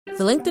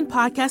The LinkedIn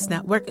Podcast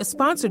Network is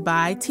sponsored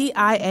by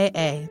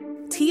TIAA.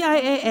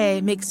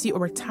 TIAA makes you a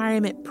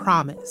retirement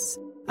promise,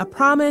 a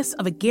promise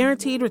of a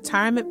guaranteed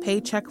retirement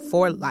paycheck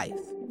for life.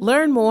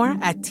 Learn more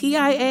at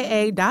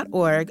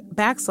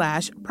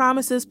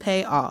TIAA.org/promises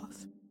pay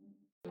off.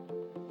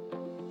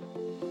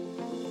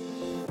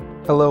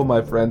 Hello,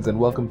 my friends, and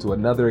welcome to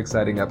another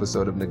exciting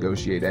episode of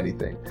Negotiate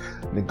Anything.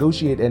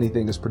 Negotiate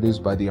Anything is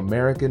produced by the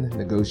American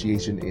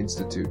Negotiation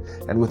Institute,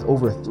 and with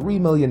over 3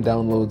 million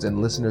downloads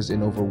and listeners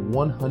in over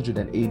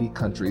 180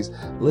 countries,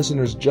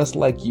 listeners just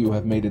like you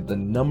have made it the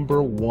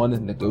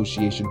 #1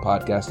 negotiation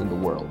podcast in the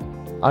world.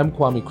 I'm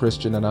Kwame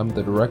Christian, and I'm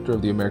the director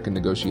of the American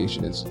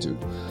Negotiation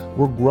Institute.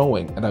 We're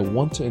growing, and I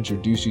want to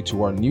introduce you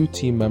to our new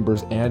team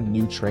members and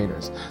new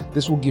trainers.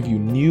 This will give you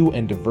new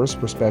and diverse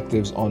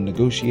perspectives on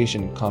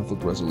negotiation and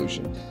conflict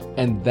resolution.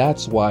 And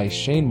that's why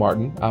Shane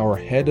Martin, our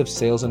head of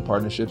sales and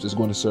partnerships, is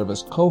going to serve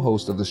as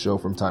co-host of the show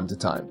from time to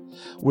time.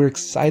 We're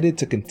excited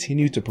to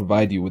continue to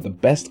provide you with the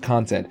best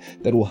content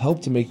that will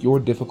help to make your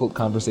difficult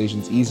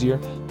conversations easier,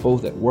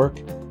 both at work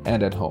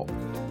and at home.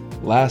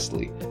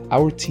 Lastly,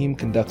 our team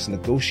conducts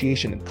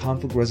negotiation and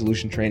conflict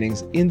resolution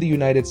trainings in the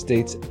United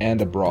States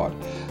and abroad.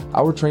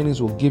 Our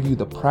trainings will give you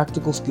the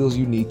practical skills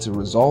you need to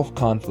resolve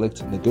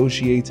conflict,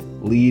 negotiate,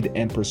 lead,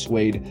 and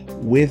persuade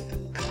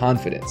with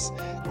confidence.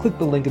 Click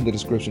the link in the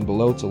description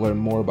below to learn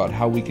more about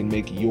how we can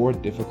make your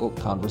difficult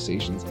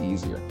conversations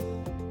easier.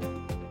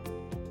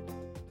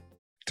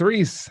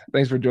 Therese,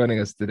 thanks for joining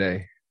us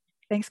today.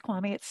 Thanks,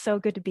 Kwame. It's so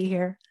good to be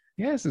here.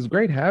 Yes, it's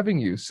great having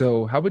you.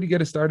 So how about you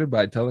get us started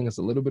by telling us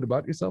a little bit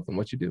about yourself and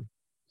what you do?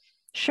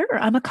 Sure.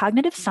 I'm a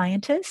cognitive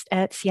scientist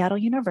at Seattle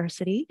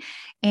University,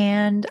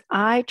 and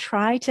I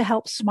try to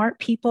help smart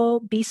people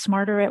be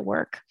smarter at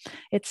work.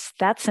 It's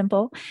that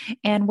simple.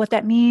 And what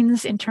that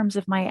means in terms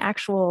of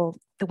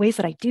the ways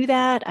that I do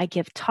that, I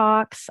give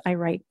talks, I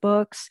write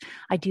books,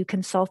 I do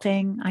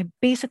consulting. I'm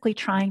basically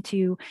trying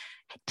to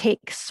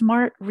take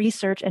smart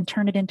research and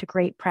turn it into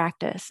great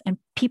practice. And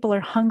people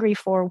are hungry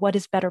for what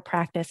is better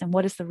practice and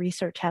what does the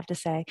research have to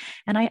say.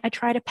 And I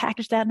try to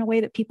package that in a way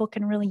that people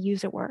can really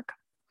use at work.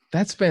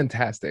 That's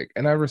fantastic.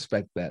 And I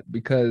respect that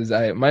because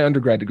my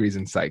undergrad degree is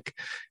in psych,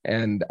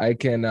 and I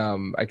can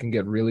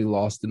get really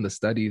lost in the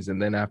studies.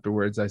 And then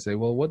afterwards I say,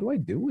 well, what do I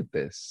do with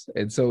this?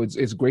 And so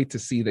it's great to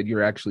see that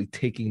you're actually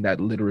taking that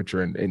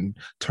literature and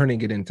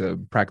turning it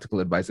into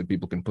practical advice that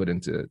people can put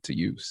into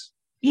use.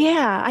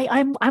 Yeah,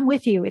 I'm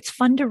with you. It's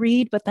fun to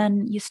read, but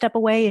then you step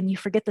away and you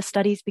forget the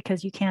studies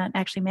because you can't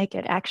actually make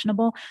it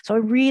actionable. So I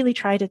really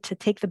try to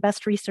take the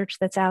best research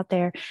that's out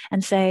there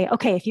and say,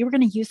 okay, if you were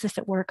going to use this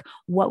at work,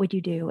 what would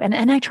you do?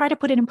 And I try to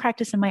put it in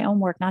practice in my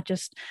own work, not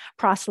just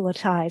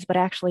proselytize, but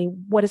actually,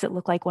 what does it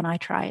look like when I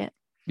try it?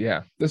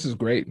 Yeah, this is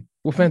great.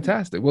 Well,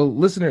 fantastic. Well,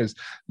 listeners,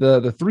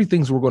 the 3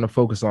 things we're going to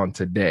focus on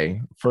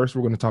today. First,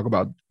 we're going to talk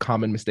about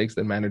common mistakes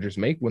that managers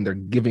make when they're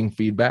giving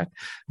feedback.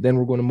 Then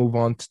we're going to move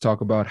on to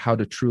talk about how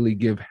to truly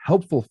give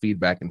helpful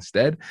feedback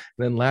instead. And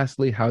then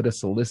lastly, how to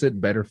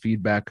solicit better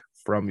feedback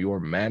from your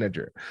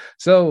manager.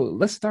 So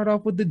let's start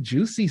off with the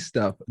juicy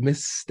stuff.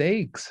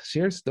 Mistakes.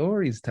 Share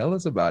stories. Tell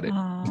us about it.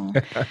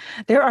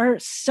 There are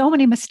so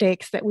many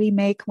mistakes that we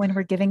make when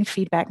we're giving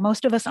feedback.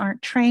 Most of us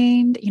aren't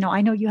trained.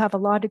 I know you have a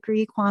law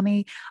degree,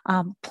 Kwame.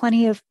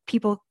 Plenty of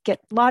people get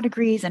law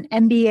degrees and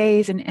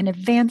MBAs and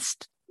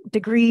advanced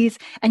degrees,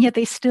 and yet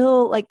they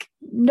still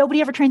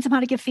nobody ever trains them how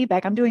to give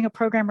feedback. I'm doing a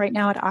program right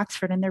now at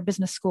Oxford in their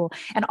business school,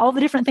 and all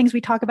the different things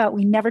we talk about,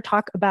 we never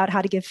talk about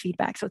how to give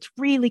feedback. So it's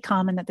really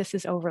common that this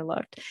is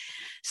overlooked.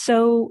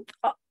 So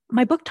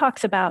my book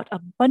talks about a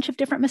bunch of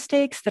different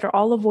mistakes that are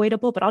all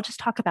avoidable, but I'll just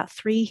talk about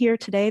 3 here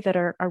today that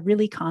are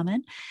really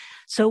common.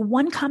 So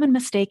one common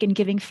mistake in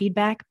giving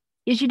feedback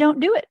is you don't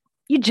do it.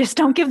 You just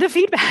don't give the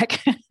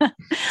feedback.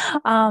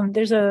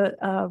 There's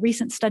a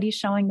recent study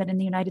showing that in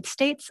the United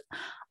States,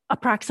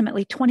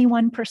 approximately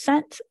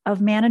 21% of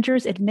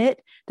managers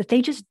admit that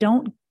they just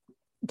don't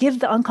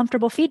give the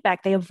uncomfortable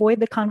feedback. They avoid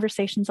the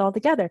conversations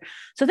altogether.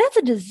 So that's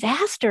a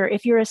disaster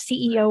if you're a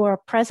CEO or a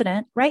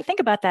president, right? Think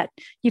about that.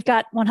 You've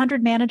got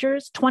 100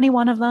 managers,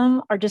 21 of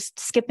them are just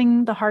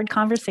skipping the hard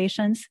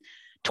conversations.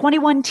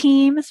 21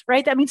 teams,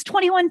 right? That means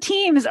 21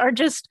 teams are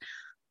just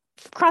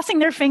crossing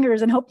their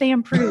fingers and hope they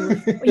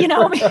improve.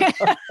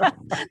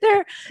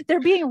 They're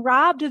being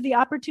robbed of the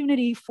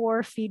opportunity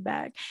for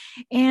feedback.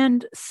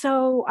 And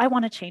so I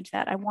want to change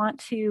that. I want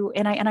to,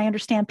 and I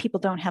understand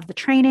people don't have the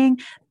training.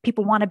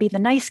 People want to be the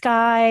nice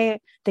guy.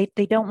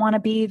 They don't want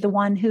to be the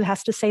one who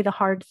has to say the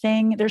hard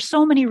thing. There's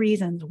so many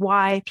reasons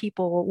why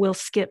people will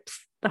skip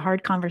the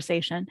hard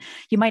conversation.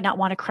 You might not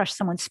want to crush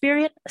someone's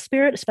spirit,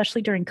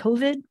 especially during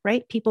COVID,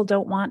 right? People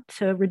don't want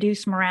to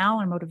reduce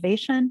morale or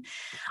motivation.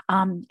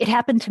 It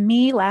happened to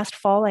me last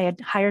fall. I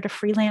had hired a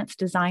freelance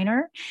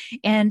designer,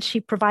 and she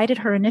provided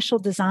her initial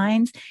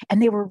designs,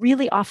 and they were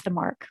really off the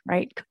mark,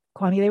 right?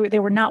 Kwame. They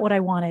were not what I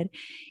wanted.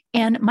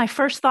 And my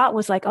first thought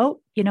was like,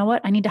 oh, you know what?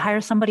 I need to hire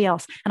somebody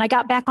else. And I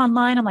got back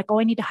online. I'm like, oh,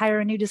 I need to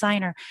hire a new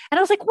designer. And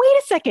I was like, wait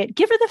a second,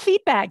 give her the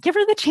feedback, give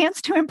her the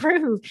chance to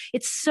improve.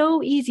 It's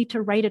so easy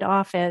to write it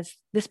off as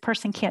this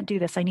person can't do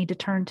this. I need to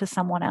turn to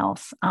someone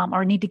else,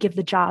 or need to give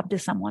the job to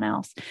someone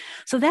else.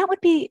 So that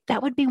would be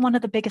one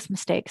of the biggest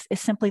mistakes,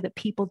 is simply that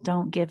people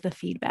don't give the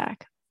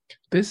feedback.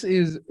 This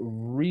is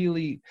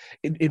really,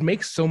 it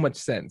makes so much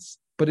sense,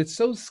 but it's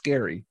so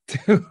scary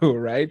too,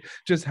 right?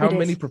 Just how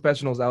many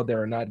professionals out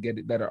there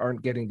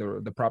aren't getting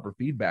the proper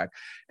feedback.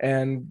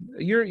 And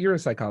you're a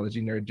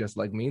psychology nerd just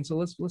like me, and so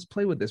let's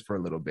play with this for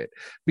a little bit,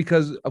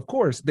 because of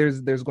course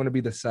there's going to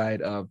be the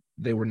side of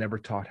they were never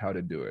taught how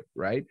to do it,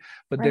 right?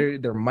 But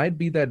right. There might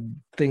be that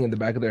thing in the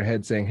back of their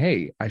head saying,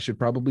 hey, I should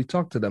probably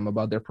talk to them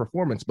about their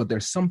performance, but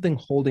there's something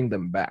holding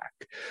them back.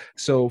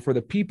 So for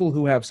the people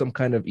who have some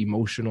kind of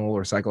emotional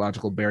or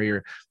psychological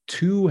barrier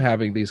to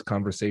having these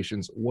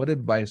conversations, what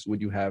advice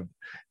would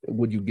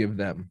you give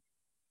them?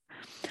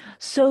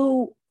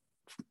 So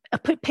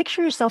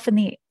picture yourself in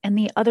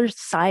the other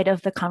side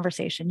of the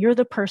conversation. You're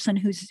the person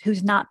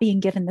who's not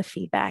being given the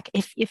feedback.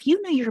 If you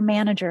knew your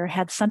manager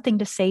had something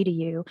to say to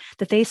you,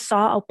 that they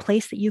saw a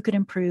place that you could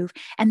improve,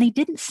 and they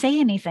didn't say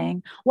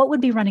anything, what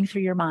would be running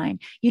through your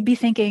mind? You'd be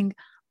thinking,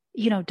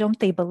 don't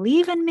they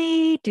believe in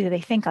me? Do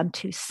they think I'm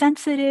too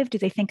sensitive? Do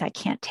they think I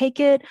can't take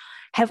it?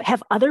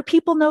 Have other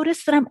people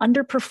noticed that I'm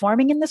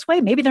underperforming in this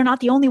way? Maybe they're not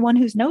the only one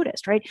who's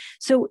noticed, right?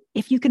 So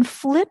if you can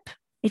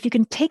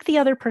take the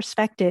other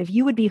perspective,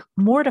 you would be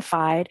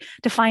mortified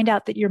to find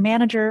out that your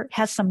manager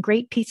has some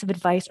great piece of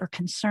advice or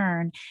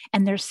concern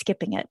and they're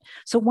skipping it.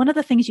 So one of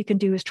the things you can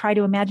do is try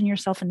to imagine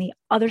yourself in the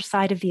other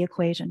side of the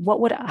equation.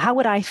 How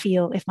would I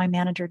feel if my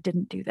manager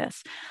didn't do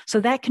this? So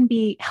that can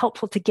be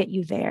helpful to get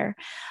you there.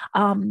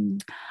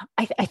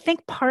 I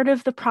think part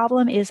of the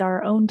problem is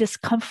our own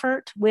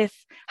discomfort with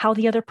how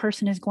the other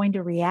person is going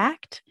to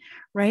react.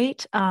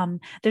 Right?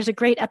 There's a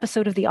great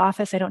episode of The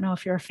Office. I don't know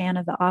if you're a fan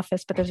of The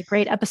Office, but there's a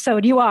great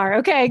episode. You are.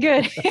 Okay,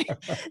 good.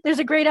 There's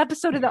a great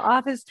episode of The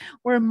Office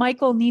where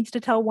Michael needs to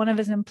tell one of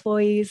his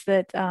employees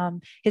that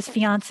his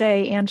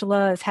fiance,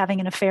 Angela, is having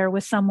an affair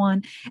with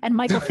someone. And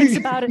Michael thinks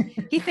about it.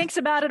 He thinks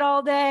about it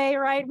all day,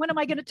 right? When am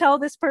I going to tell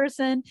this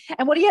person?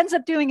 And what he ends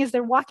up doing is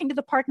they're walking to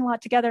the parking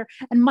lot together.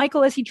 And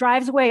Michael, as he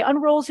drives away,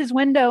 unrolls his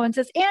window and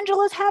says,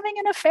 Angela's having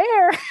an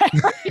affair.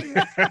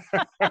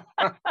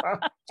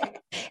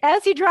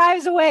 As he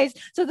drives away,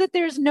 so that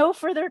there's no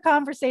further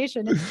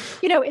conversation. And,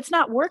 it's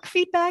not work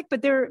feedback,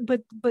 but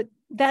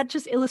that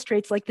just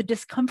illustrates like the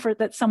discomfort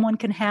that someone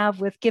can have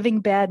with giving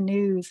bad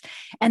news.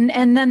 And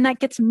then that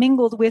gets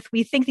mingled with,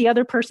 we think the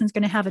other person's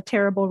going to have a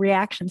terrible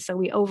reaction. So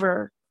we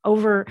over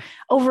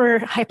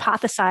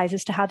hypothesize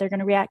as to how they're going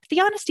to react. The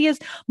honesty is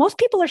most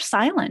people are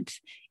silent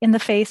in the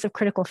face of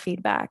critical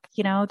feedback.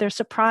 They're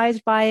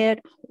surprised by it,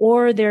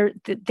 or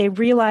they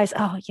realize,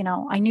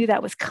 I knew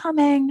that was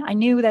coming. I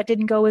knew that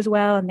didn't go as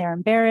well, and they're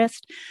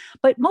embarrassed.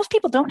 But most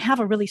people don't have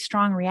a really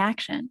strong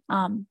reaction.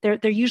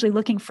 They're usually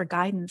looking for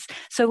guidance.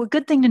 So a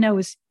good thing to know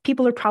is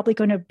people are probably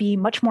going to be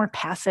much more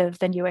passive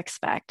than you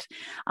expect.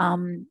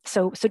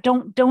 So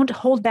don't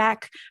hold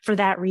back for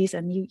that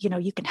reason.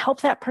 You can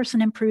help that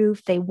person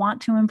improve. They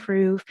want to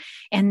improve.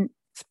 And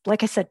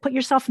like I said, put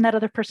yourself in that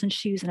other person's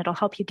shoes, and it'll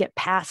help you get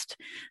past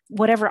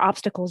whatever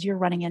obstacles you're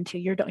running into,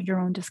 your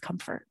own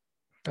discomfort.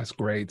 That's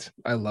great.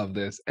 I love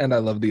this. And I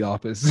love The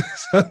Office.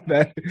 so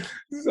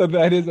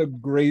that is a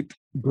great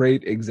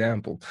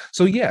example.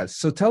 So yes.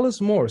 So tell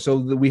us more. So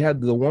we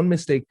had the one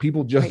mistake,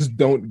 people just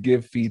don't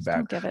give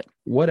feedback. Don't give it.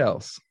 What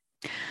else?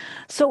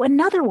 So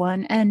another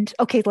one, and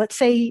okay, let's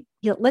say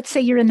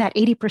you're in that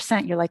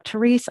 80%. You're like,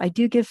 Therese, I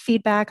do give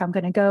feedback. I'm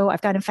going to go.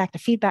 I've got, in fact, a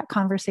feedback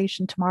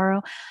conversation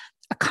tomorrow.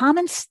 A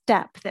common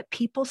step that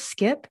people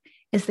skip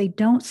is they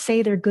don't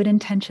say their good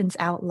intentions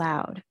out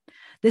loud.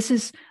 This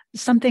is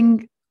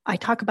something I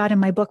talk about in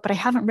my book, but I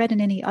haven't read in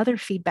any other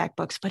feedback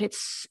books, but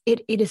it's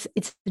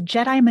the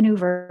Jedi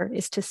maneuver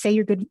is to say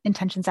your good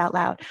intentions out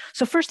loud.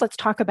 So first, let's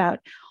talk about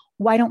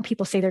why don't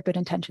people say their good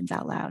intentions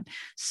out loud?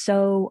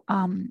 So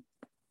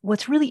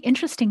what's really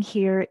interesting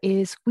here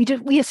is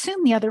we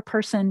assume the other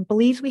person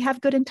believes we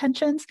have good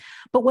intentions,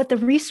 but what the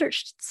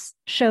research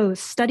shows,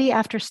 study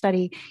after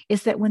study,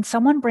 is that when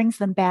someone brings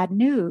them bad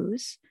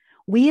news,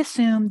 we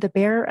assume the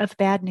bearer of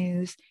bad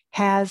news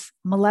has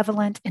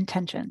malevolent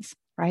intentions.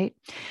 Right?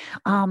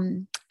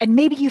 And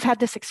maybe you've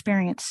had this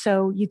experience.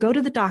 So you go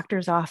to the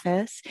doctor's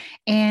office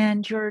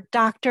and your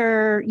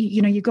doctor,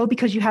 you go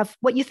because you have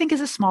what you think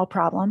is a small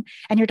problem.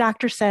 And your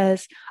doctor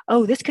says,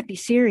 oh, this could be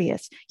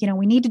serious.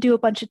 We need to do a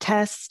bunch of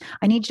tests.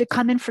 I need you to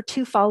come in for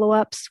 2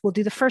 follow-ups. We'll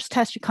do the first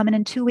test. You come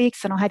in 2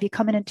 weeks, then I'll have you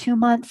come in 2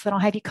 months. Then I'll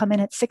have you come in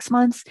at 6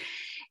 months.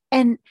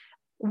 And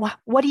what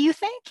do you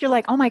think? You're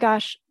like, oh my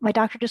gosh, my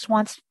doctor just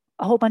wants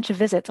a whole bunch of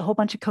visits, a whole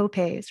bunch of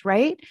copays,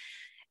 right?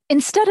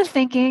 Instead of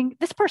thinking,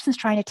 this person's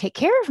trying to take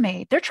care of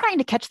me. They're trying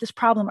to catch this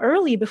problem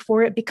early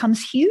before it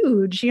becomes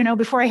huge,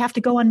 before I have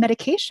to go on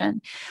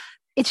medication.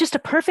 it's just a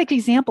perfect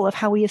example of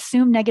how we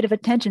assume negative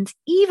intentions,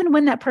 even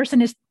when that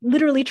person is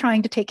literally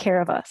trying to take care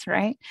of us,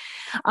 right?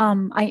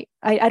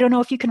 I don't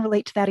know if you can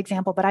relate to that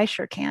example, but I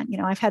sure can.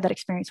 I've had that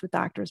experience with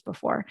doctors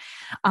before.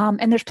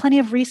 And there's plenty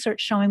of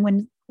research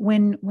showing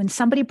when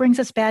somebody brings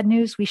us bad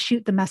news, we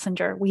shoot the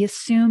messenger. We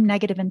assume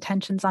negative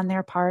intentions on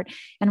their part.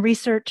 And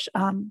research,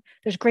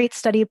 there's a great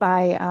study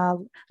by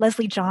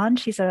Leslie John.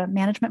 She's a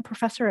management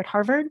professor at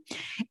Harvard.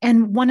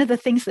 And one of the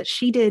things that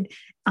she did,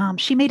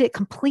 she made it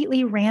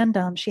completely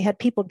random. She had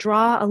people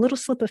draw a little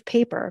slip of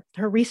paper.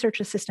 Her research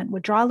assistant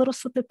would draw a little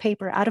slip of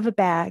paper out of a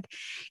bag.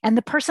 And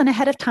the person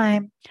ahead of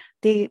time,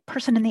 the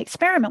person in the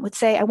experiment would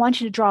say, I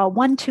want you to draw a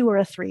 1, 2, or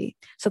a 3.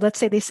 So let's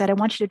say they said, I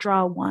want you to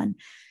draw a 1.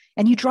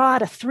 And you draw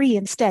out a 3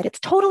 instead. It's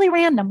totally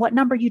random what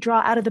number you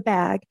draw out of the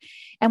bag.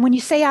 And when you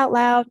say out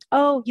loud,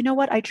 oh, you know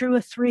what? I drew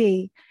a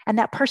 3, and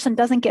that person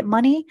doesn't get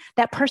money,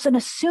 that person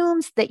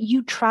assumes that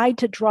you tried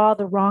to draw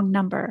the wrong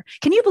number.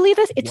 Can you believe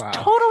this? It's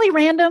totally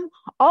random,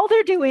 all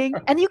they're doing,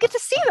 and you get to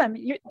see them.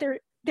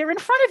 They're in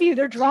front of you.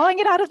 They're drawing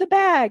it out of the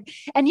bag.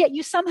 And yet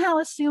you somehow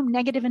assume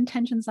negative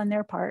intentions on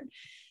their part,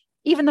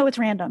 even though it's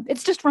random.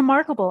 It's just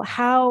remarkable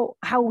how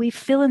we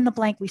fill in the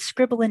blank. We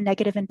scribble in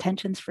negative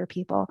intentions for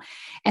people.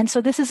 And so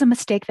this is a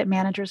mistake that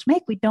managers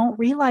make. We don't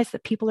realize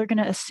that people are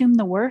going to assume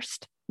the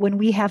worst when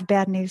we have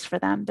bad news for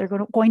them. They're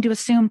going to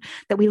assume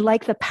that we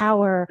like the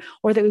power,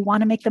 or that we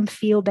want to make them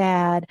feel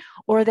bad,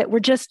 or that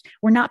we're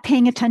not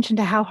paying attention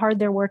to how hard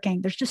they're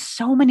working. There's just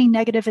so many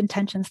negative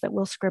intentions that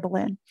we'll scribble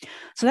in.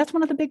 So that's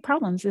one of the big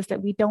problems, is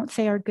that we don't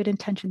say our good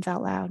intentions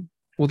out loud.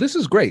 Well, this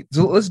is great.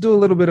 So let's do a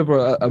little bit of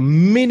a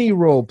mini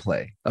role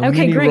play.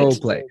 Okay, great. Role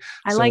play.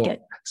 I like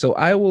it. So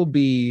I will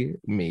be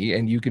me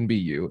and you can be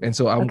you. And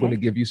so I'm going to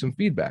give you some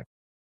feedback.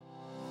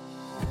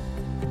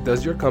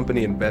 Does your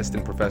company invest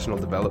in professional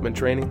development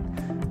training?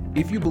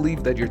 If you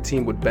believe that your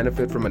team would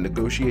benefit from a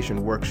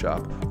negotiation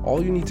workshop,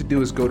 all you need to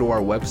do is go to our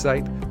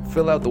website,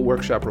 fill out the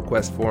workshop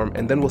request form,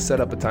 and then we'll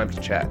set up a time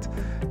to chat.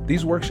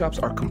 These workshops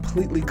are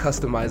completely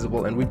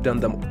customizable, and we've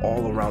done them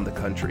all around the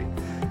country.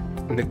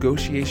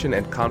 Negotiation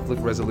and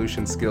conflict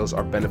resolution skills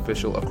are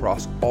beneficial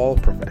across all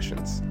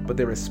professions, but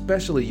they're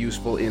especially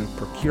useful in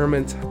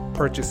procurement,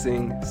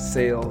 purchasing,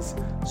 sales,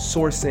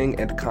 sourcing,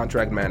 and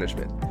contract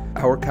management.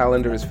 Our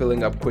calendar is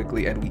filling up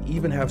quickly, and we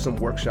even have some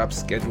workshops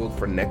scheduled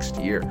for next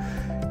year.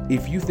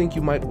 If you think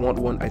you might want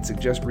one, I'd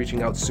suggest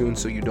reaching out soon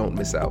so you don't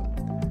miss out.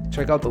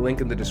 Check out the link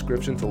in the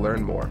description to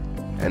learn more.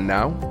 And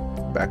now,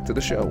 back to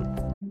the show.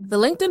 The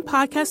LinkedIn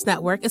Podcast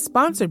Network is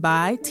sponsored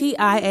by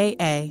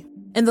TIAA.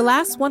 In the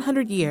last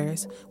 100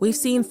 years, we've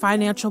seen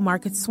financial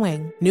markets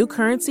swing, new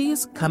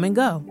currencies come and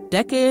go,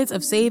 decades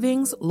of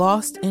savings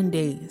lost in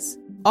days,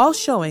 all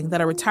showing that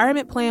a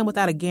retirement plan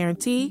without a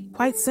guarantee,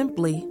 quite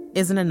simply,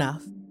 isn't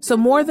enough. So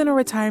more than a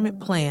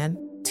retirement plan,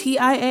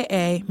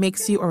 TIAA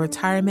makes you a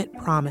retirement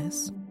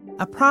promise.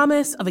 A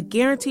promise of a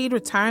guaranteed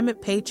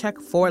retirement paycheck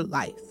for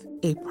life.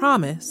 A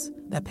promise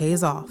that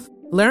pays off.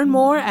 Learn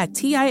more at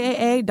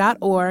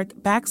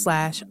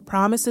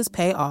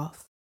TIAA.org/promisespayoff.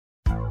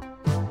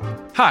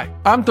 Hi,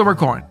 I'm Tomer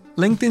Cohen,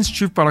 LinkedIn's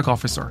Chief Product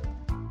Officer.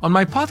 On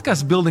my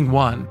podcast, Building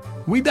One,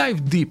 we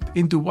dive deep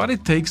into what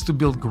it takes to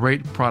build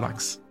great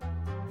products.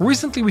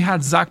 Recently, we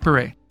had Zach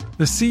Perret,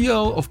 the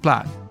CEO of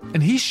Plaid,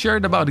 and he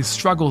shared about his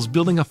struggles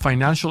building a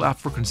financial app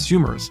for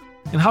consumers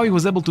and how he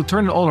was able to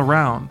turn it all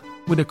around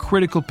with a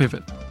critical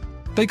pivot.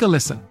 Take a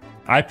listen.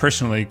 I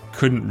personally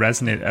couldn't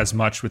resonate as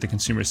much with the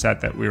consumer set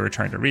that we were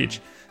trying to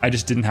reach. I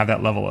just didn't have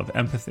that level of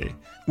empathy.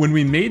 When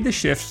we made the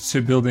shift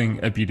to building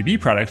a B2B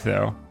product,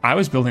 though, I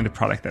was building the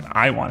product that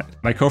I wanted.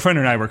 My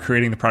co-founder and I were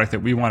creating the product that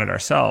we wanted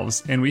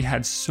ourselves, and we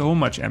had so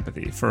much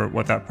empathy for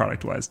what that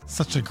product was.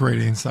 Such a great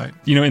insight.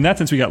 In that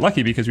sense, we got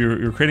lucky because we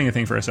were creating a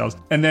thing for ourselves.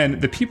 And then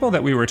the people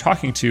that we were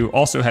talking to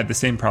also had the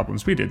same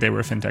problems we did. They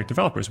were fintech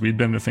developers. We'd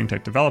been a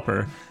fintech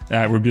developer.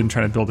 We'd been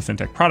trying to build a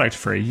fintech product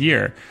for a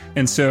year.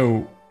 And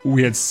so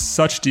we had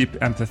such deep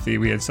empathy.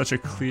 We had such a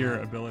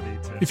clear ability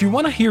to... If you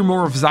want to hear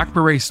more of Zach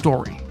Perret's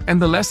story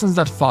and the lessons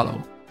that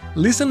follow,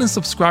 listen and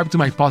subscribe to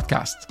my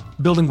podcast,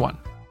 Building One.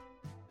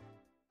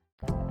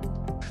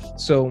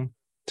 So,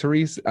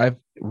 Therese, I've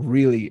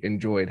really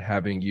enjoyed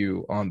having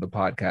you on the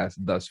podcast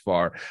thus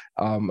far.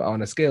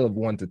 On a scale of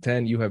 1 to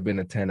 10, you have been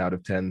a 10 out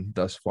of 10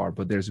 thus far,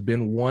 but there's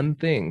been one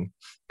thing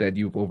that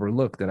you've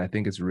overlooked, and I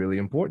think it's really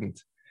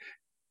important.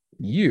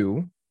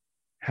 You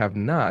have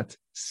not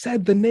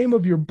said the name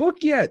of your book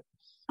yet.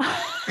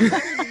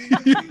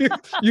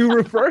 You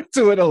refer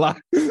to it a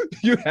lot.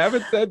 You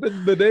haven't said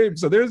the name.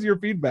 So there's your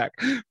feedback.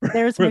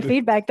 There's my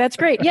feedback. That's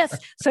great. Yes.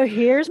 So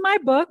here's my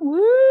book.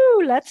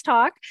 Woo, let's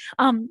talk.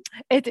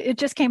 It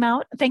just came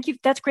out. Thank you.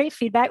 That's great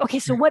feedback. Okay.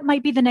 So what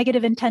might be the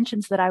negative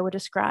intentions that I would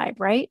describe,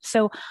 right?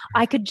 So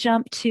I could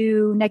jump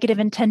to negative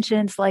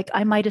intentions. Like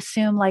I might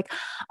assume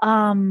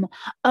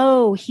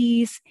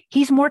he's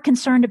more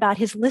concerned about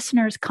his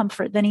listeners'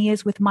 comfort than he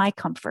is with my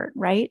comfort,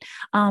 right?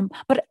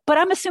 But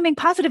I'm assuming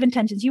positive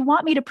intentions. You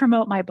want me me to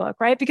promote my book,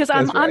 right? Because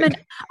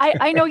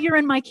I know you're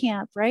in my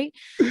camp, right?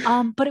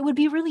 But it would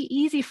be really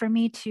easy for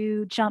me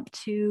to jump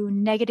to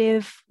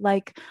negative,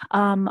 like,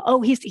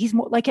 oh, he's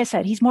more, like I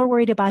said, he's more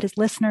worried about his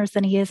listeners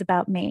than he is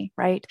about me,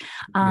 right?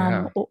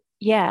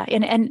 Yeah.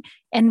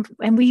 And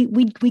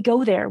we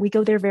go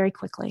there very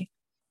quickly.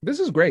 This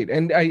is great.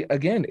 And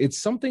again, it's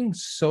something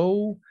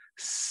so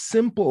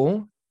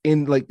simple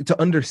in like to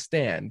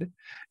understand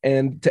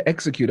and to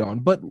execute on.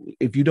 But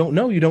if you don't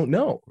know, you don't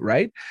know,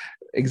 right?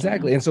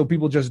 Exactly. Yeah. And so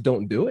people just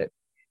don't do it.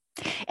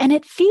 And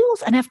it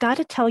feels, and I've got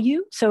to tell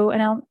you, so,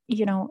 and I'll,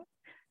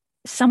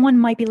 someone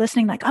might be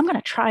listening, like, I'm going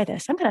to try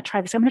this. I'm going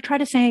to try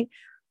to say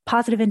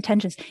positive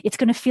intentions. It's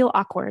going to feel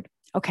awkward.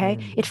 Okay.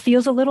 It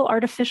feels a little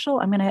artificial.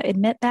 I'm going to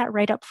admit that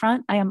right up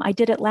front. I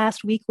did it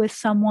last week with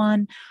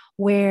someone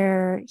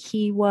where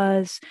he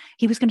was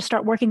going to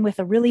start working with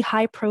a really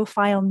high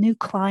profile new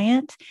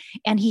client.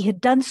 And he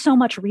had done so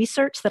much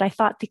research that I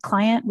thought the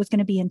client was going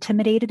to be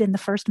intimidated in the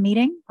first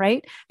meeting,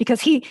 right?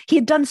 Because he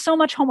had done so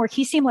much homework.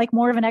 He seemed like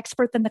more of an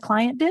expert than the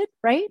client did,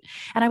 right?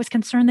 And I was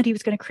concerned that he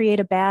was going to create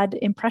a bad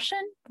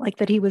impression, like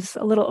that he was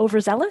a little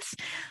overzealous.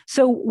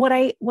 So what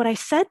I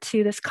said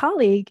to this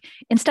colleague,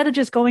 instead of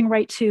just going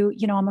right to,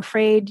 I'm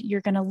afraid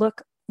you're going to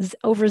look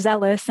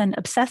overzealous and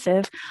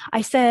obsessive,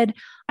 I said,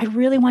 I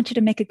really want you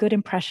to make a good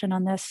impression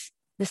on this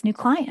new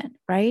client,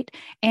 right?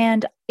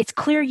 And it's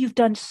clear you've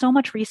done so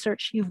much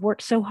research, you've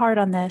worked so hard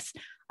on this.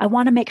 I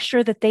want to make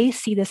sure that they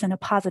see this in a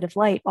positive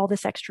light, all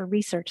this extra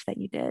research that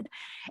you did.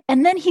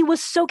 And then he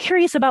was so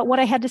curious about what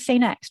I had to say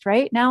next,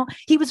 right? Now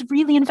he was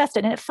really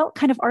invested, and it felt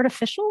kind of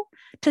artificial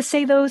to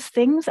say those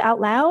things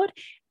out loud.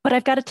 But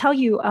I've got to tell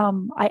you,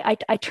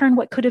 I turned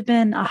what could have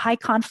been a high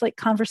conflict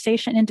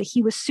conversation into,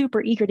 he was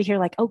super eager to hear,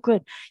 like, oh,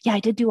 good. Yeah,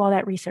 I did do all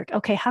that research.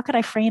 Okay, how could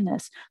I frame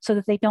this so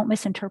that they don't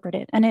misinterpret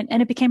it? And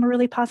it became a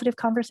really positive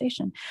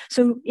conversation.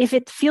 So if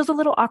it feels a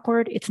little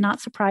awkward, it's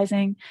not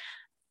surprising.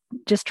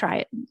 Just try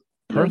it.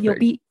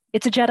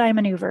 It's a Jedi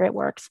maneuver. It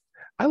works.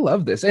 I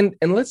love this. And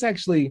let's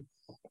actually,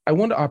 I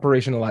want to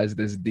operationalize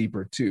this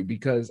deeper too,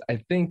 because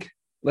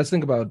let's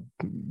think about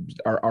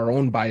our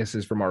own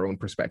biases from our own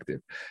perspective,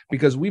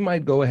 because we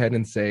might go ahead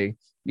and say,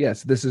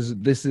 yes, this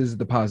is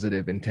the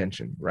positive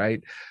intention,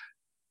 right?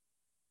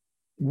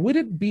 Would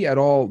it be at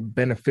all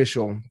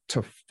beneficial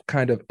to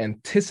kind of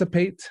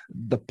anticipate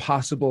the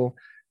possible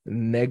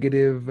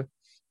negative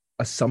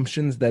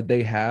assumptions that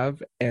they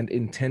have and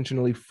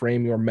intentionally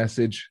frame your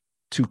message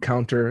to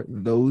counter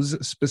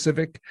those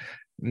specific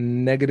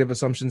negative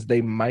assumptions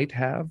they might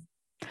have?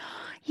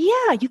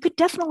 Yeah, you could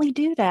definitely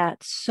do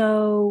that.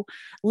 So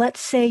let's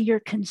say you're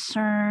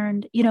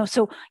concerned,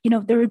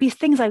 there would be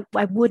things I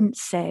wouldn't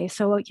say.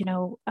 So,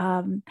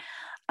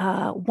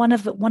 one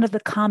of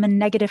the common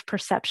negative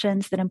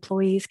perceptions that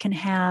employees can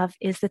have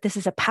is that this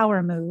is a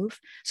power move.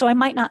 So I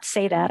might not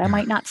say that. I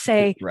might not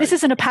say right. This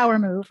isn't a power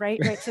move, right?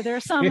 Right. So there are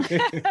some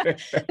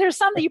there's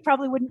some that you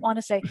probably wouldn't want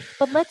to say.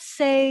 But let's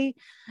say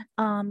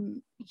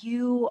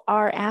you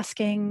are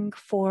asking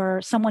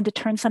for someone to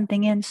turn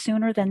something in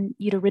sooner than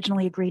you'd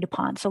originally agreed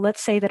upon. So let's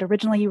say that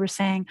originally you were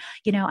saying,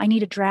 I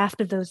need a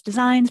draft of those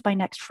designs by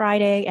next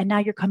Friday, and now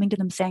you're coming to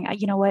them saying,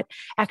 you know what,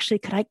 actually,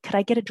 could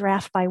I get a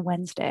draft by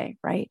Wednesday,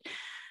 right?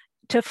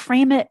 To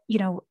frame it,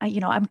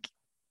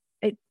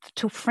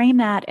 to frame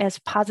that as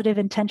positive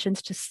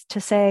intentions, to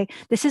say,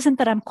 this isn't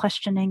that I'm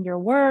questioning your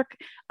work.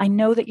 I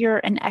know that you're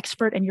an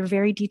expert and you're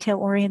very detail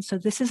oriented. So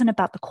this isn't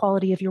about the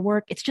quality of your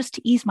work. It's just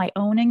to ease my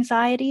own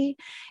anxiety.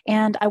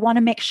 And I want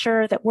to make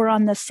sure that we're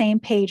on the same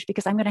page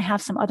because I'm going to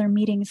have some other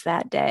meetings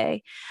that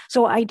day.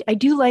 So I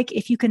do like,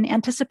 if you can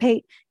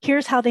anticipate,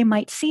 here's how they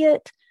might see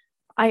it.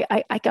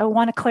 I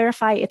want to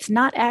clarify, it's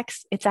not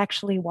X, it's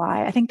actually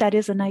Y. I think that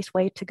is a nice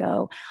way to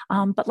go.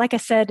 But like I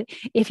said,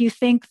 if you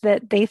think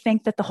that they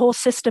think that the whole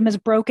system is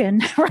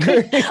broken,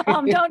 right?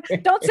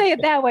 Don't say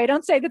it that way.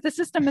 Don't say that the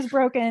system is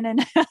broken.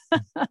 And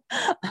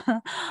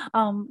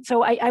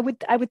so I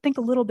would think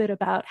a little bit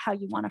about how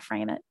you want to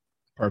frame it.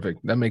 Perfect.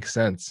 That makes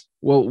sense.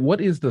 Well,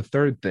 what is the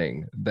third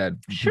thing that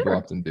people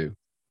often do?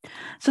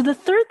 So the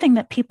third thing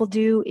that people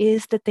do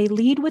is that they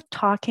lead with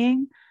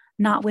talking,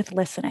 not with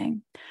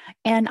listening.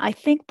 And I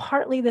think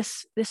partly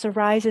this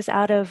arises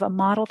out of a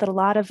model that a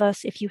lot of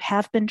us, if you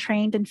have been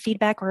trained in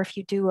feedback, or if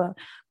you do a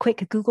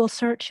quick Google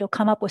search, you'll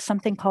come up with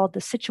something called the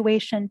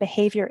Situation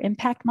Behavior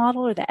Impact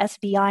Model, or the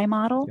SBI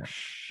model. Yeah.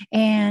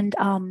 And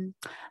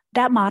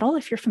that model,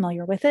 if you're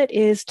familiar with it,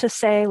 is to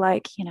say,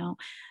 like,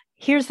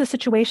 here's the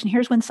situation,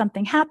 here's when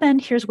something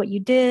happened, here's what you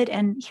did,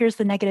 and here's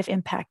the negative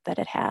impact that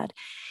it had.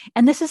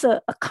 And this is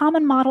a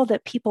common model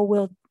that people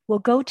will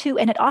go to,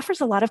 and it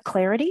offers a lot of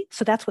clarity.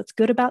 So that's what's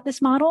good about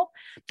this model.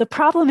 The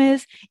problem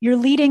is you're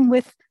leading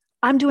with,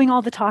 I'm doing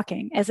all the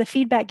talking. As a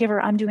feedback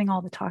giver, I'm doing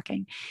all the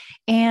talking.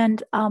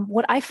 And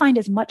what I find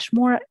is much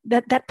more,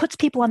 that puts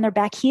people on their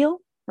back heel,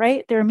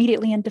 right? They're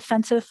immediately in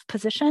defensive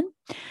position.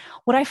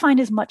 What I find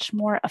is much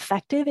more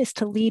effective is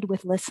to lead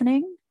with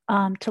listening,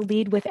 to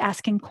lead with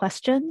asking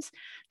questions.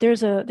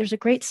 There's a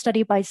great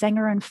study by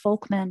Zenger and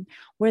Folkman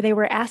where they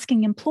were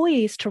asking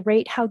employees to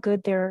rate how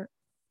good their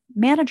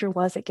manager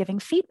was at giving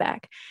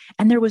feedback.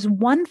 And there was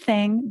one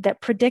thing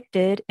that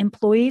predicted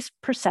employees'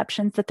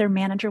 perceptions that their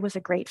manager was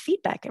a great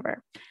feedback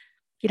giver.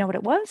 You know what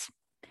it was?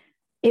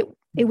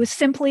 It was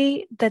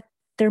simply that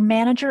their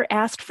manager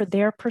asked for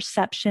their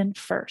perception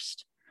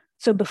first.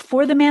 So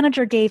before the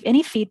manager gave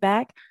any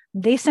feedback,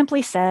 they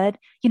simply said,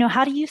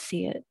 how do you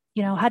see it?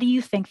 How do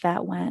you think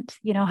that went?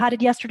 How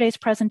did yesterday's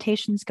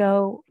presentation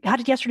go?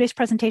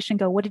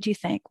 What did you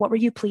think? What were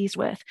you pleased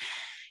with?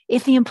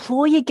 If the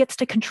employee gets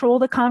to control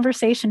the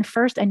conversation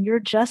first and you're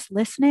just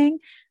listening,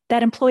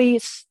 that employee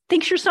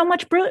thinks you're so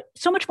much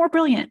more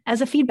brilliant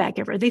as a feedback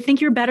giver. They think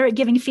you're better at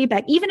giving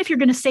feedback. Even if you're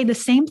going to say the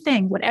same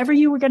thing, whatever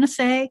you were going to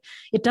say,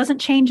 it doesn't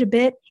change a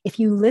bit. If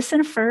you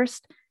listen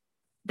first,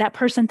 that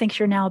person thinks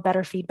you're now a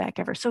better feedback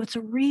giver. So it's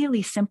a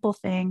really simple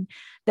thing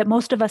that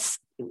most of us,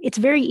 it's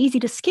very easy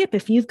to skip.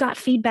 If you've got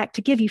feedback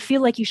to give, you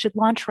feel like you should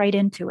launch right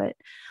into it.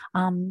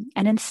 And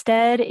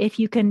instead, if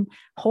you can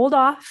hold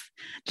off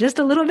just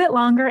a little bit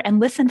longer and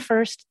listen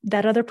first,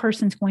 that other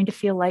person's going to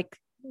feel like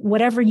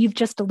whatever you've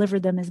just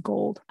delivered them is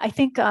gold. I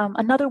think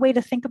another way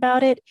to think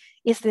about it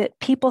is that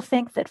people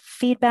think that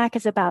feedback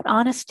is about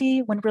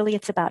honesty when really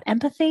it's about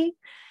empathy.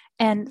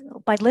 And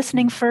by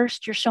listening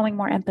first, you're showing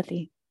more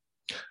empathy.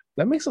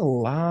 That makes a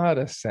lot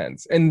of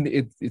sense. And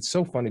it's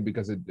so funny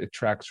because it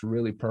tracks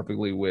really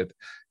perfectly with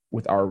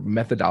our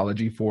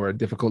methodology for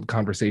difficult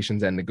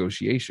conversations and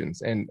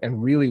negotiations. And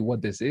really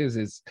what this is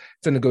it's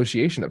a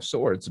negotiation of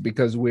sorts,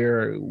 because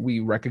we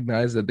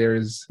recognize that there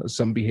is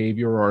some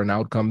behavior or an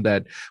outcome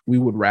that we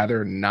would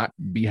rather not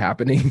be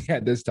happening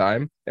at this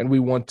time. And we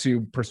want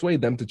to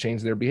persuade them to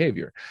change their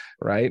behavior,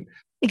 right?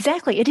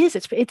 Exactly. It is.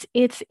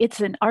 It's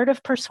an art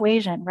of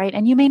persuasion, right?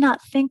 And you may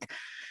not think,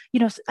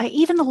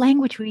 even the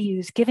language we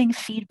use, giving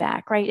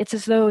feedback, right? It's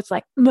as though it's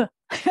like, I've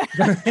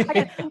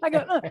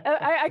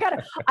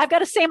got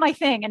to say my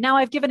thing, and now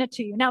I've given it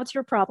to you. Now it's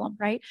your problem,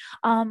 right?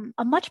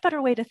 A much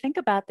better way to think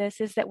about this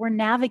is that we're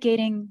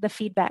navigating the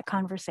feedback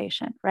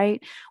conversation,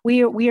 right?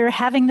 We are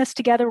having this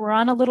together. We're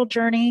on a little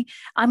journey.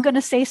 I'm going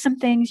to say some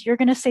things. You're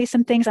going to say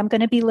some things. I'm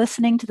going to be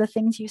listening to the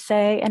things you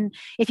say. And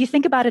if you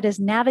think about it as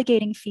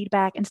navigating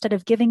feedback instead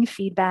of giving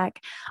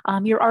feedback,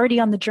 you're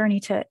already on the journey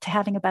to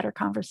having a better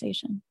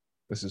conversation.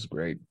 This is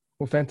great.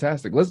 Well,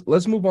 fantastic.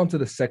 Let's move on to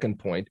the second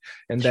point,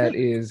 and that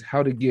is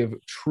how to give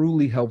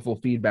truly helpful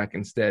feedback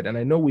instead. And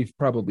I know we've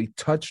probably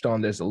touched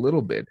on this a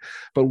little bit,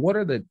 but what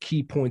are the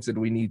key points that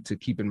we need to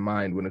keep in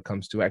mind when it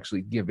comes to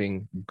actually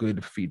giving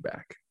good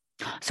feedback?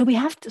 So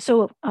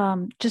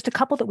just a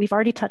couple that we've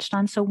already touched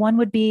on. So one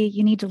would be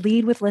you need to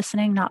lead with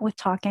listening, not with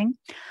talking.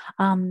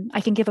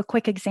 I can give a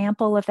quick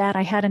example of that.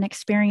 I had an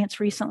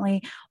experience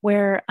recently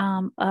where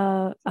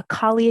a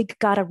colleague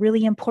got a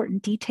really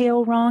important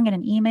detail wrong in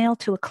an email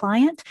to a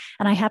client,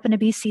 and I happened to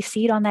be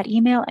CC'd on that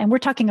email. And we're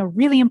talking a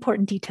really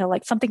important detail,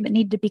 like something that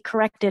needed to be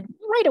corrected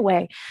right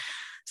away.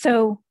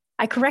 So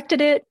I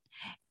corrected it.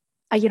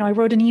 I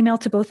wrote an email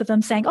to both of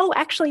them saying, "Oh,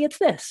 actually, it's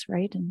this,"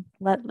 right?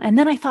 And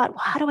then I thought, well,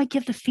 how do I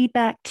give the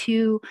feedback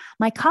to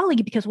my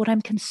colleague? Because what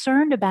I'm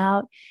concerned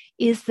about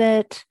is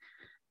that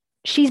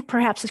she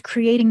perhaps is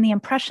creating the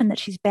impression that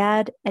she's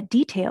bad at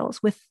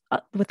details with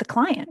the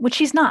client, which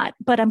she's not.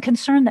 But I'm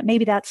concerned that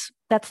maybe that's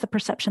the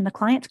perception the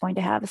client's going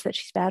to have, is that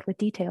she's bad with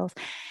details.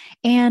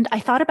 And I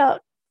thought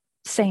about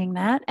saying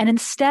that, and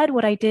instead,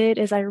 what I did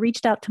is I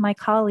reached out to my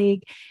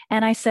colleague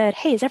and I said,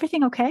 "Hey, is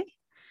everything okay?"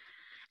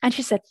 And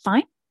she said,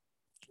 "Fine."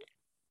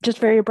 Just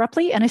very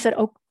abruptly. And I said,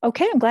 "Oh,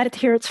 okay, I'm glad to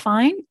hear it's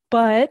fine,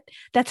 but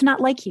that's not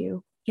like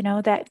you.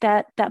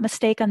 That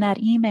mistake on that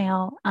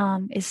email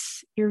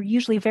is, you're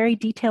usually very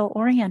detail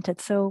oriented.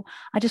 So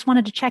I just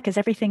wanted to check, is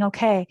everything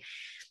okay?"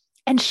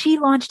 And she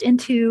launched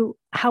into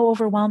how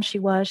overwhelmed she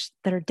was,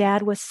 that her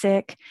dad was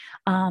sick,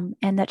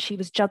 and that she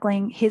was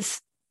juggling his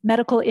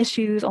medical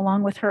issues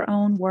along with her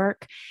own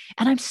work.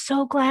 And I'm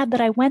so glad that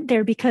I went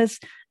there, because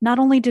not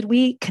only did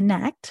we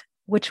connect,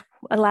 which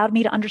allowed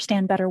me to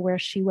understand better where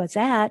she was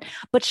at,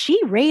 but she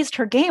raised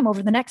her game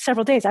over the next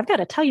several days. I've got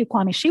to tell you,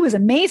 Kwame, she was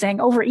amazing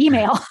over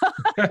email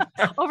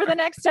over the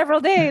next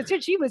several days.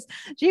 She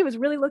was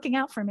really looking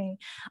out for me.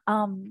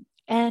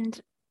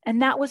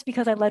 And that was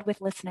because I led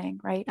with listening,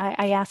 right?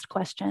 I asked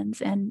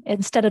questions, and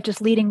instead of just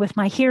leading with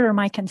here are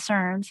my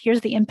concerns,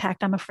 here's the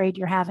impact I'm afraid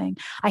you're having,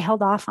 I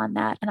held off on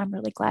that. And I'm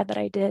really glad that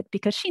I did,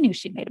 because she knew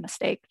she'd made a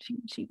mistake.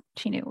 She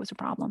knew it was a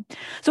problem.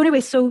 So anyway,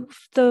 so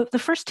the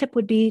first tip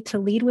would be to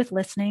lead with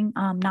listening,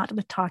 not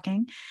with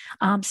talking.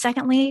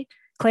 Secondly,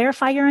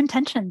 clarify your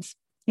intentions.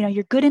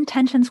 Your good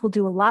intentions will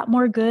do a lot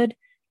more good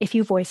if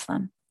you voice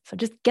them. So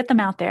just get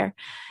them out there.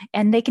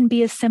 And they can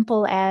be as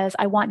simple as,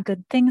 "I want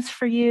good things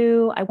for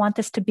you. I want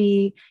this to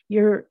be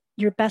your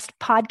best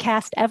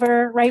podcast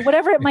ever," right?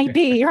 Whatever it might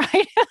be,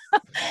 right?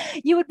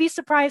 You would be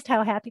surprised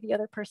how happy the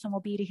other person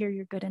will be to hear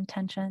your good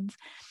intentions.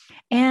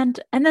 And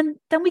then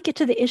we get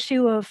to the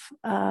issue of,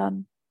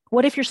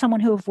 what if you're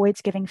someone who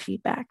avoids giving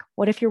feedback?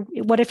 What if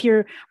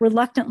you're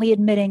reluctantly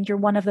admitting you're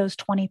one of those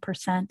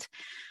 20%?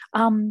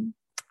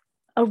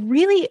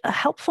 a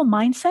helpful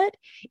mindset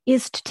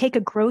is to take a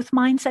growth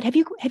mindset.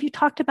 Have you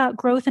talked about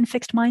growth and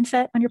fixed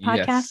mindset on your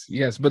podcast?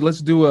 Yes. But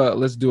let's do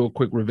a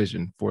quick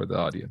revision for the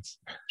audience.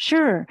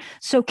 Sure.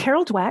 So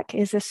Carol Dweck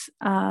is this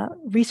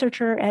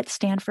researcher at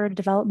Stanford,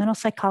 developmental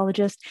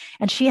psychologist,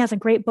 and she has a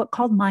great book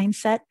called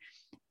Mindset.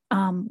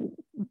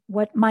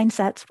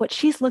 What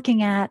she's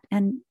looking at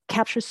and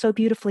captures so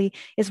beautifully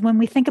is when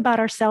we think about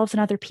ourselves and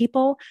other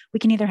people, we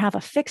can either have a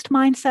fixed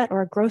mindset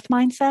or a growth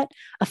mindset.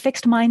 A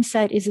fixed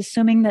mindset is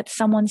assuming that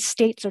someone's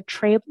traits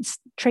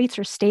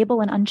are stable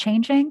and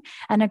unchanging.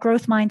 And a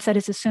growth mindset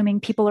is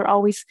assuming people are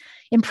always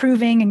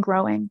improving and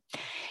growing.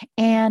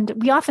 And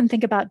we often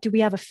think about, do we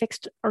have a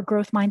fixed or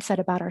growth mindset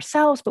about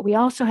ourselves? But we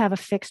also have a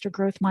fixed or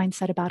growth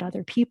mindset about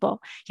other people.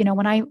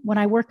 When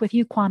I work with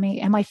you,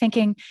 Kwame, am I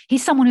thinking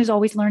he's someone who's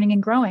always learning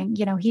and growing?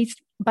 He's,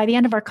 by the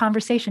end of our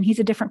conversation, he's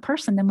a different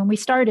person than when we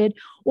started,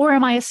 or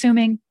am I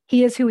assuming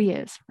he is who he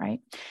is, right?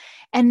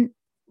 And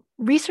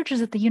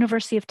researchers at the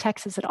University of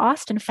Texas at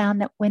Austin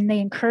found that when they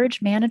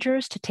encouraged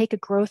managers to take a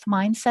growth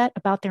mindset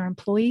about their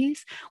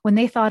employees, when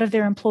they thought of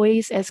their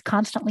employees as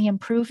constantly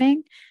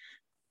improving,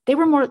 they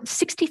were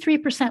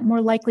 63%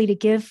 more likely to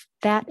give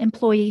that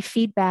employee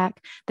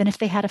feedback than if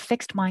they had a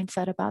fixed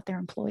mindset about their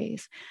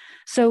employees.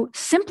 So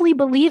simply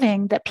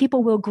believing that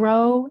people will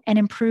grow and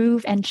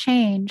improve and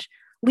change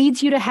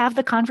leads you to have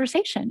the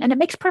conversation. And it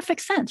makes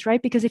perfect sense,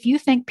 right? Because if you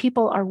think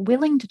people are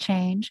willing to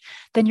change,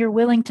 then you're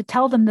willing to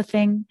tell them the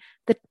thing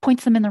that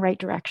points them in the right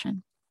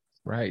direction.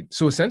 Right.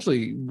 So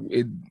essentially,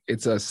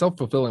 it's a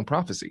self-fulfilling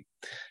prophecy,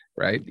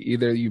 right?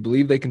 Either you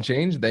believe they can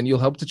change, then you'll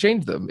help to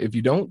change them. If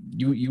you don't,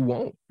 you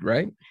won't,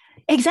 right?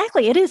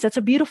 Exactly. It is. That's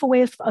a beautiful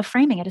way of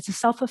framing it. It's a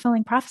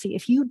self-fulfilling prophecy.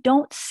 If you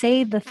don't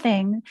say the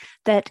thing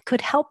that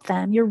could help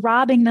them, you're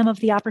robbing them of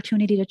the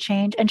opportunity to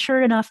change. And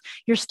sure enough,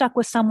 you're stuck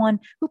with someone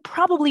who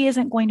probably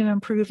isn't going to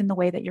improve in the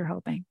way that you're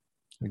hoping.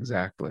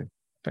 Exactly.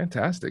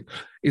 Fantastic.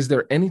 Is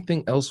there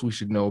anything else we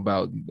should know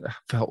about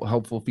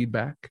helpful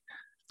feedback?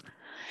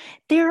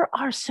 There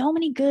are so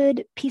many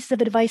good pieces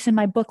of advice in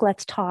my book,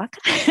 Let's Talk.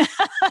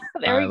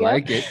 There we go. I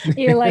like it.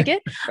 You like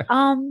it?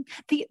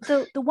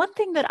 The one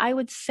thing that I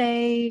would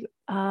say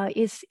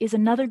is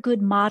another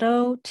good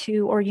motto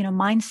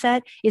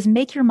mindset is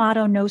make your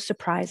motto no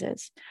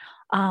surprises.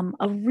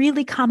 A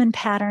really common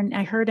pattern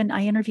I heard, and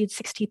I interviewed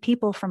 60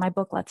 people for my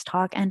book, Let's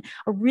Talk, and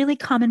a really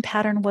common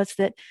pattern was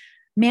that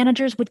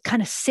managers would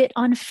kind of sit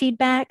on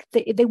feedback.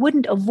 They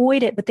wouldn't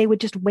avoid it, but they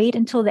would just wait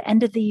until the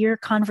end of the year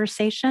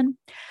conversation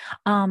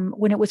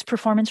when it was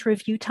performance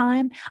review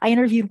time. I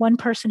interviewed one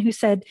person who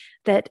said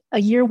that a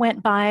year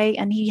went by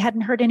and he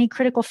hadn't heard any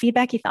critical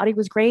feedback. He thought he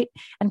was great.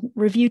 And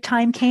review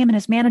time came and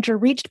his manager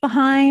reached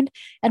behind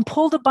and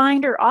pulled a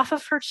binder off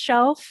of her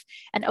shelf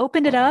and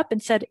opened it up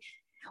and said,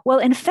 well,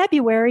 in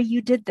February, you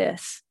did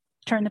this.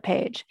 Turn the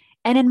page.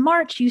 And in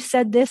March, you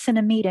said this in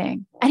a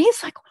meeting. And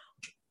he's like,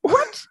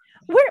 what?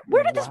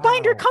 Where did this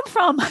binder come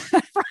from?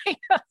 Right?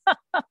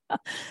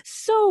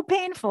 So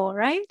painful,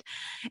 right?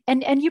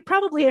 And you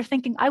probably are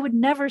thinking, I would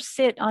never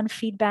sit on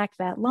feedback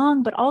that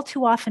long, but all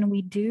too often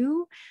we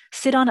do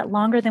sit on it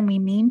longer than we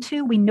mean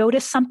to. We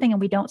notice something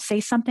and we don't say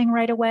something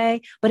right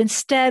away, but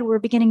instead we're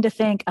beginning to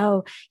think,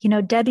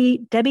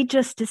 Debbie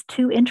just is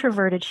too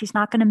introverted. She's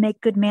not going to make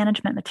good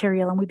management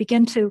material. And we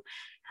begin to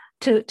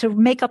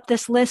make up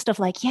this list of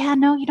like,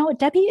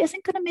 Debbie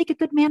isn't going to make a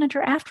good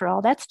manager after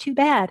all. That's too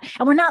bad.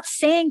 And we're not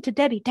saying to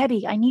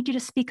Debbie, I need you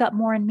to speak up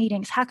more in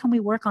meetings. How can we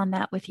work on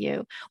that with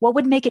you? What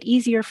would make it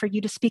easier for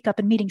you to speak up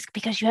in meetings?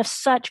 Because you have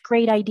such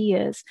great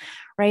ideas,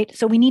 right?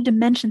 So we need to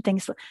mention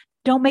things.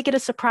 Don't make it a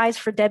surprise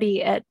for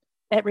Debbie at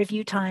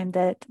review time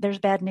that there's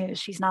bad news.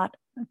 She's not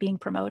being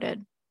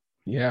promoted.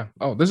 Yeah.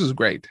 Oh, this is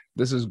great.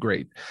 This is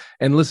great.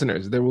 And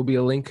listeners, there will be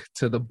a link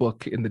to the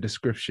book in the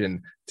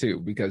description too,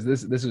 because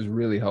this is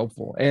really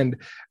helpful. And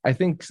I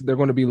think there are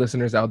going to be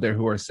listeners out there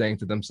who are saying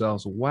to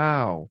themselves,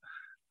 wow,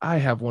 I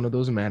have one of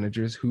those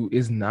managers who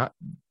is not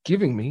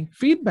giving me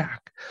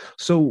feedback.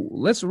 So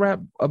let's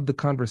wrap up the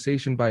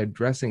conversation by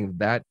addressing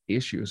that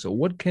issue. So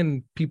what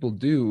can people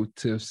do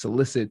to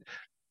solicit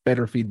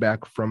better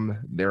feedback from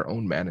their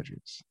own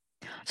managers?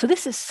 So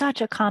this is such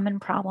a common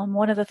problem.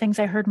 One of the things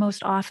I heard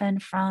most often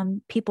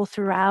from people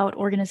throughout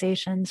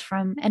organizations,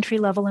 from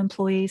entry-level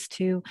employees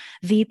to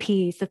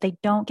VPs, that they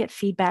don't get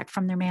feedback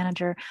from their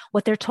manager.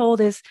 What they're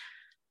told is,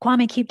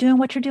 Kwame, keep doing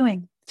what you're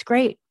doing. It's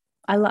great.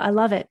 I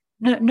love it.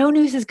 No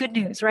news is good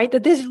news, right?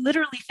 That there's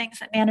literally things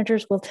that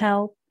managers will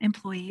tell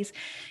employees.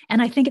 And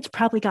I think it's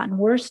probably gotten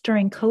worse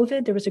during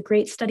COVID. There was a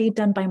great study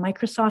done by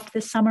Microsoft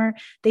this summer.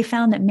 They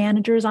found that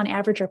managers on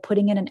average are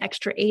putting in an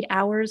extra 8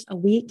 hours a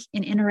week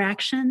in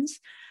interactions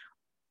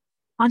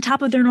on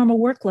top of their normal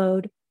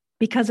workload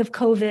because of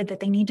COVID, that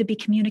they need to be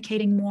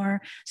communicating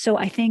more. So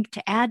I think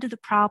to add to the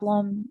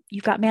problem,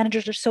 you've got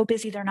managers are so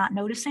busy, they're not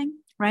noticing,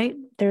 right?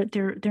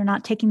 They're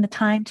not taking the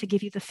time to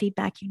give you the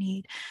feedback you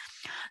need.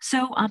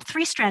 So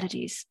 3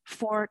 strategies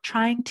for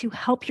trying to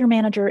help your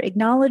manager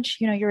acknowledge,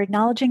 you're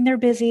acknowledging they're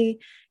busy.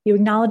 You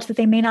acknowledge that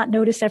they may not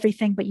notice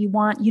everything, but you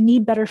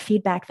need better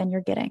feedback than you're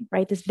getting,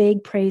 right? This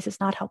vague praise is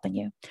not helping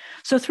you.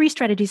 So 3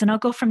 strategies, and I'll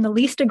go from the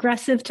least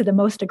aggressive to the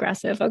most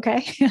aggressive,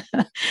 okay?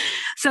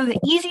 So the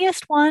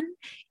easiest one,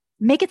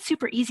 make it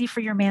super easy for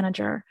your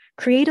manager.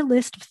 Create a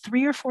list of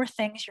 3 or 4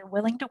 things you're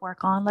willing to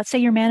work on. Let's say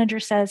your manager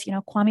says,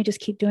 Kwame, just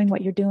keep doing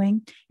what you're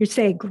doing. You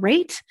say,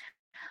 great.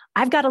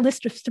 I've got a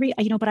list of 3,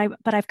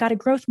 but I've got a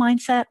growth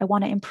mindset. I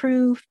want to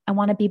improve. I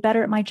want to be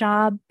better at my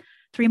job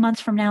 3 months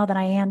from now than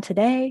I am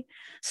today.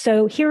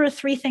 So here are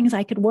 3 things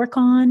I could work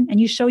on.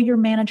 And you show your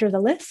manager the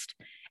list.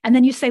 And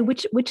then you say,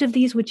 which of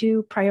these would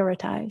you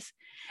prioritize?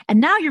 And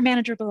now your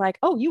manager will be like,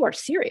 oh, you are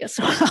serious.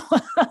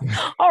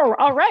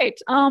 All right.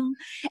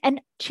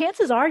 And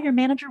chances are your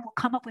manager will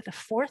come up with a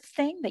 4th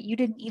thing that you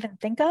didn't even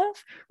think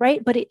of,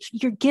 right? But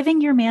you're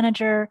giving your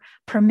manager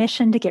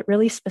permission to get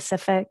really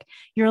specific.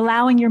 You're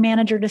allowing your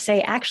manager to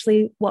say,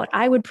 actually, what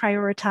I would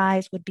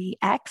prioritize would be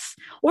X,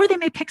 or they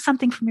may pick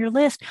something from your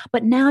list,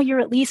 but now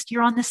you're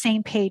on the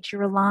same page.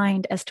 You're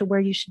aligned as to where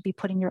you should be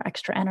putting your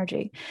extra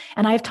energy.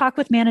 And I've talked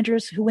with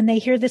managers who, when they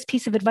hear this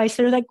piece of advice,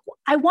 they're like,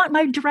 I want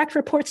my direct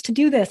reports to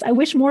do this. I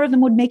wish more of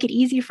them would make it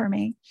easy for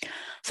me.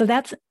 So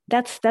that's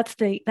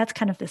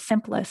kind of the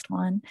simplest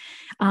one.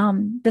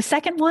 The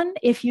second one,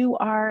 if you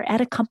are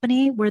at a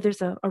company where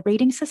there's a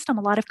rating system,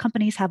 a lot of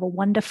companies have a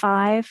 1 to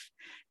 5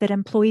 that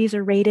employees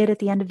are rated at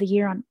the end of the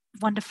year on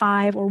 1 to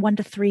 5 or 1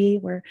 to 3,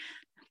 where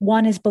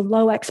 1 is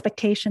below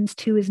expectations,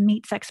 2 is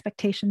meets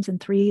expectations,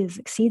 and 3 is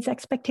exceeds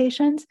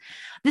expectations.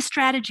 This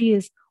strategy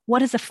is,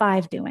 what is a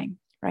 5 doing?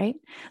 Right?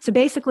 So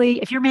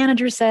basically, if your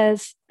manager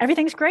says,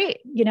 everything's great,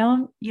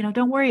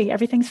 don't worry,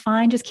 everything's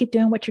fine, just keep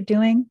doing what you're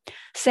doing.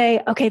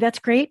 Say, okay, that's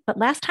great. But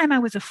last time I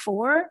was a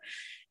 4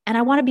 and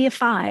I want to be a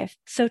 5.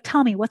 So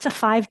tell me, what's a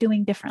 5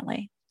 doing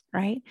differently?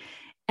 Right?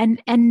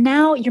 And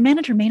now your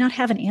manager may not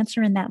have an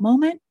answer in that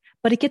moment,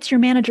 but it gets your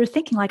manager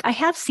thinking, like, I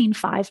have seen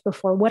 5s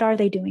before. What are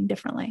they doing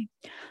differently?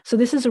 So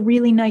this is a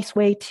really nice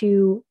way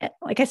to,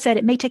 like I said,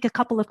 it may take a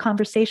couple of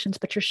conversations,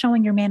 but you're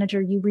showing your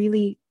manager you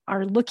really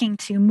are looking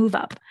to move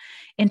up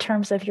in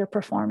terms of your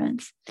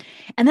performance.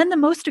 And then the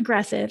most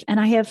aggressive,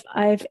 and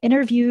I've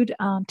interviewed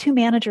 2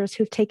 managers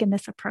who've taken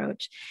this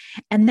approach,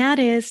 and that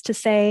is to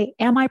say,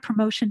 am I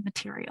promotion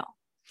material?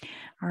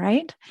 All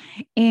right.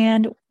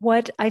 And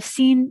what I've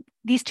seen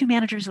these 2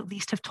 managers at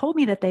least have told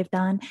me that they've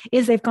done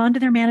is they've gone to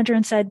their manager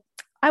and said,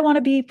 I want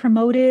to be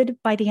promoted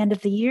by the end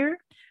of the year.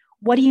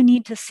 What do you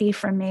need to see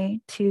from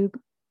me to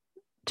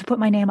put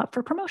my name up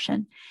for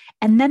promotion?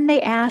 And then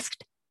they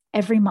asked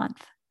every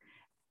month.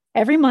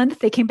 Every month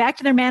they came back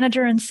to their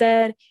manager and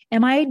said,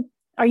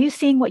 are you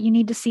seeing what you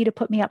need to see to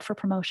put me up for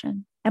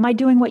promotion? Am I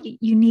doing what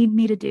you need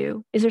me to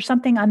do? Is there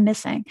something I'm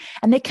missing?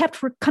 And they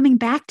kept coming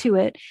back to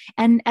it.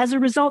 And as a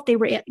result, they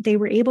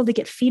were able to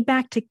get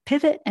feedback to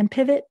pivot and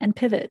pivot and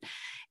pivot.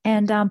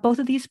 And both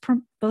of these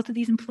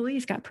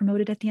employees got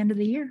promoted at the end of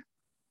the year.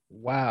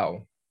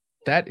 Wow.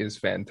 That is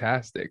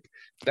fantastic.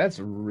 That's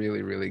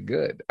really, really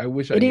good. I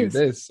wish I knew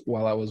this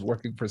while I was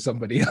working for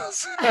somebody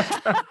else.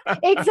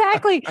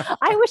 Exactly.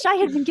 I wish I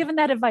had been given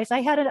that advice.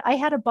 I had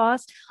a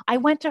boss. I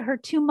went to her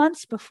 2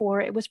 months before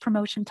it was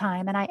promotion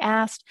time. And I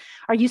asked,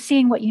 are you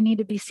seeing what you need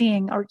to be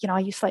seeing? Or, I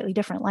use slightly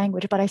different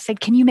language, but I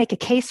said, can you make a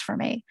case for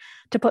me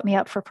to put me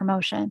up for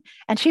promotion?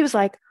 And she was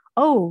like,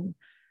 oh,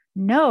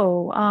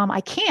 no,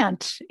 I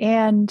can't.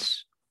 And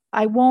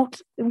I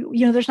won't,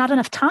 there's not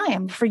enough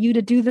time for you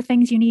to do the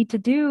things you need to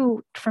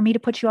do for me to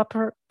put you up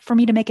for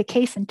me to make a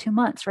case in 2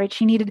 months, right?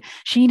 She needed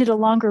a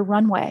longer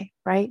runway,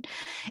 right?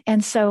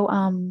 And so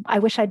I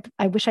wish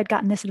I'd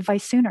gotten this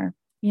advice sooner.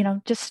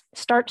 Just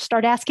start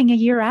asking a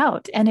year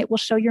out, and it will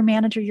show your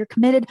manager you're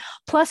committed.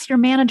 Plus, your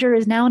manager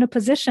is now in a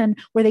position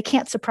where they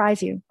can't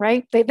surprise you,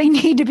 right? They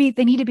need to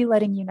be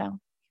letting you know.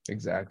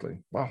 Exactly.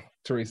 Wow,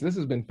 Teresa, this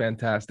has been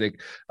fantastic.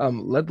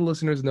 Let the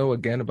listeners know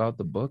again about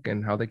the book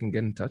and how they can get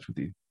in touch with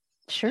you.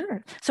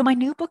 Sure. So my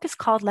new book is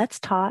called Let's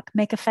Talk,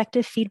 Make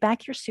Effective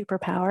Feedback Your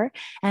Superpower.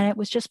 And it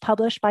was just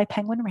published by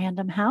Penguin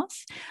Random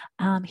House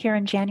here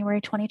in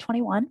January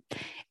 2021.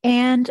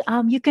 And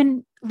you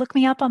can look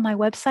me up on my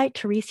website,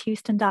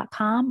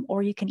 teresehouston.com,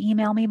 or you can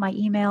email me. My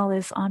email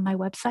is on my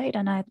website,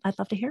 and I'd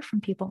love to hear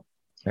from people.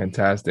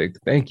 Fantastic.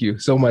 Thank you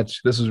so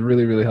much. This was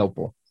really, really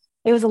helpful.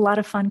 It was a lot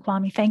of fun,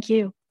 Kwame. Thank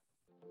you.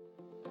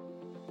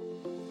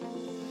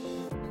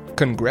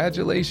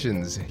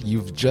 Congratulations!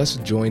 You've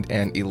just joined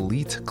an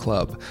elite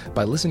club.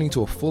 By listening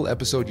to a full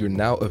episode, you're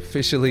now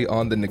officially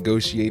on the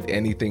Negotiate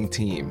Anything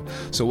team.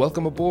 So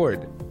welcome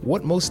aboard.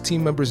 What most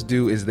team members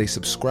do is they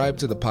subscribe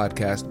to the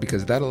podcast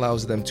because that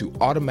allows them to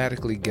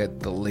automatically get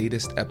the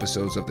latest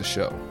episodes of the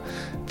show.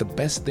 The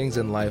best things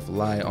in life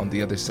lie on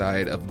the other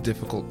side of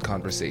difficult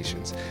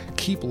conversations.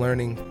 Keep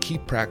learning,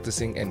 keep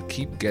practicing, and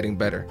keep getting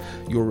better.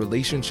 Your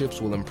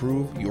relationships will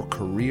improve, your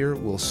career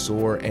will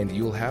soar, and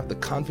you'll have the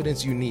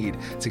confidence you need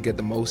to get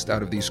the most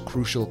out of these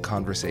crucial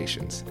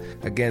conversations.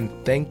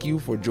 Again, thank you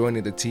for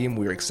joining the team.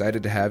 We're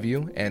excited to have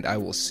you, and I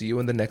will see you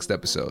in the next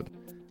episode.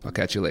 I'll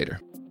catch you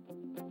later.